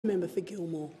Member for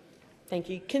Gilmore. Thank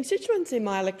you. Constituents in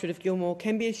my electorate of Gilmore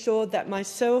can be assured that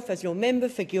myself, as your member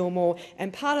for Gilmore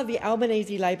and part of the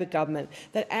Albanese Labor government,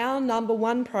 that our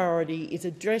 #1 priority is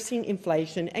addressing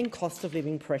inflation and cost of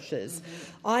living pressures.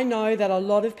 I know that a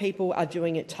lot of people are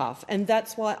doing it tough, and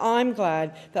that's why I'm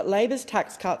glad that Labor's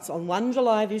tax cuts on 1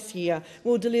 July this year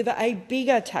will deliver a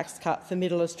bigger tax cut for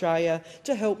Middle Australia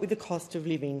to help with the cost of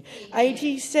living.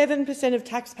 87% of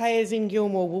taxpayers in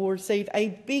Gilmore will receive a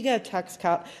bigger tax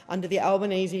cut under the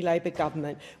Albanese Labor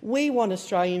government. We want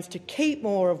Australians to keep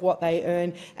more of what they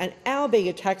earn, and our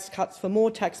bigger tax cuts for more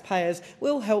taxpayers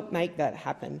will help make that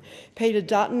happen. Peter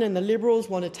Dutton and the Liberals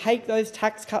want to take those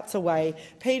tax cuts away.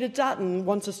 Peter Dutton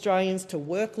wants Australians to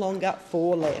work longer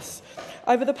for less.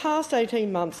 Over the past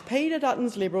 18 months, Peter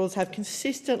Dutton's Liberals have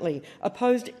consistently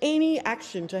opposed any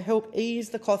action to help ease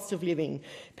the cost of living.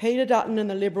 Peter Dutton and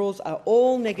the Liberals are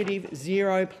all negative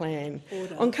zero plan.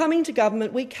 Order. On coming to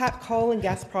government, we capped coal and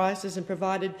gas prices and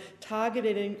provided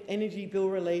targeted energy bill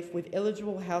relief, with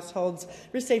eligible households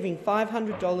receiving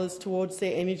 $500 towards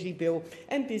their energy bill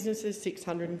and businesses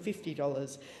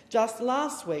 $650. Just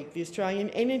last week, the Australian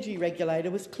Energy Regulator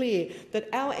was clear that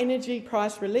our energy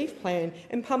price relief plan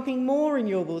and pumping more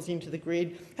renewables into the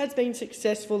grid has been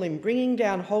successful in bringing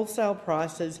down wholesale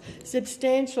prices,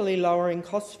 substantially lowering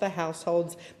costs for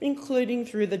households, including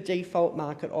through the default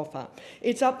market offer.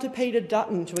 It's up to Peter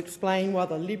Dutton to explain why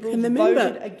the Liberals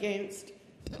voted against.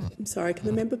 I'm sorry, can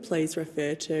the member please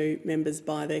refer to members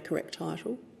by their correct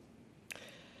title?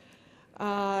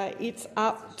 It's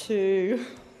up to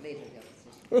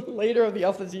Leader of the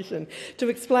Opposition to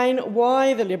explain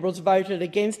why the Liberals voted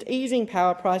against easing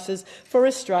power prices for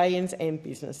Australians and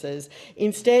businesses.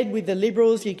 Instead, with the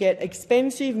Liberals, you get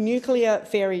expensive nuclear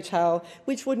fairy tale,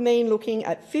 which would mean looking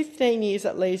at 15 years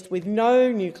at least with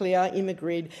no nuclear in the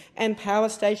grid and power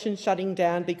stations shutting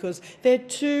down because they're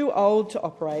too old to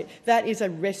operate. That is a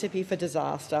recipe for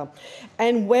disaster.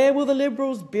 And where will the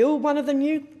Liberals build one of the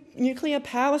nuclear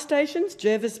power stations?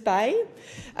 Jervis Bay?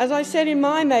 As I said in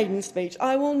my maiden speech,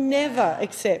 I will never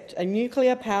accept a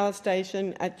nuclear power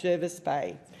station at Jervis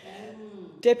Bay.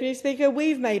 Deputy Speaker,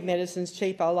 we've made medicines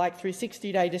cheaper, like through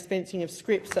 60-day dispensing of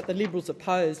scripts that the Liberals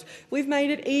opposed. We've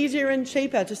made it easier and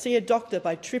cheaper to see a doctor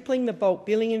by tripling the bulk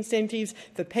billing incentives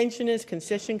for pensioners,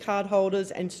 concession card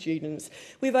holders and students.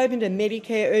 We've opened a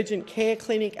Medicare urgent care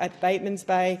clinic at Batemans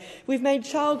Bay. We've made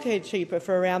childcare cheaper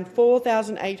for around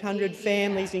 4,800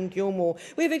 families in Gilmore.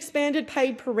 We've expanded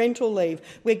paid parental leave.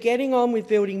 We're getting on with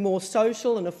building more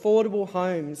social and affordable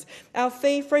homes. Our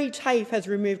fee-free TAFE has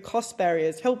removed cost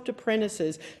barriers, helped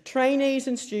apprentices, trainees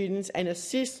and students, and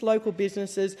assist local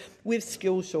businesses with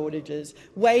skill shortages.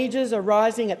 Wages are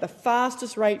rising at the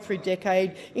fastest rate for a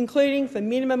decade, including for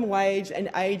minimum wage and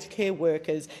aged care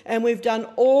workers. And we've done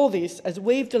all this as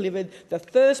we've delivered the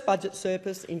first budget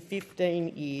surplus in 15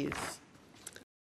 years.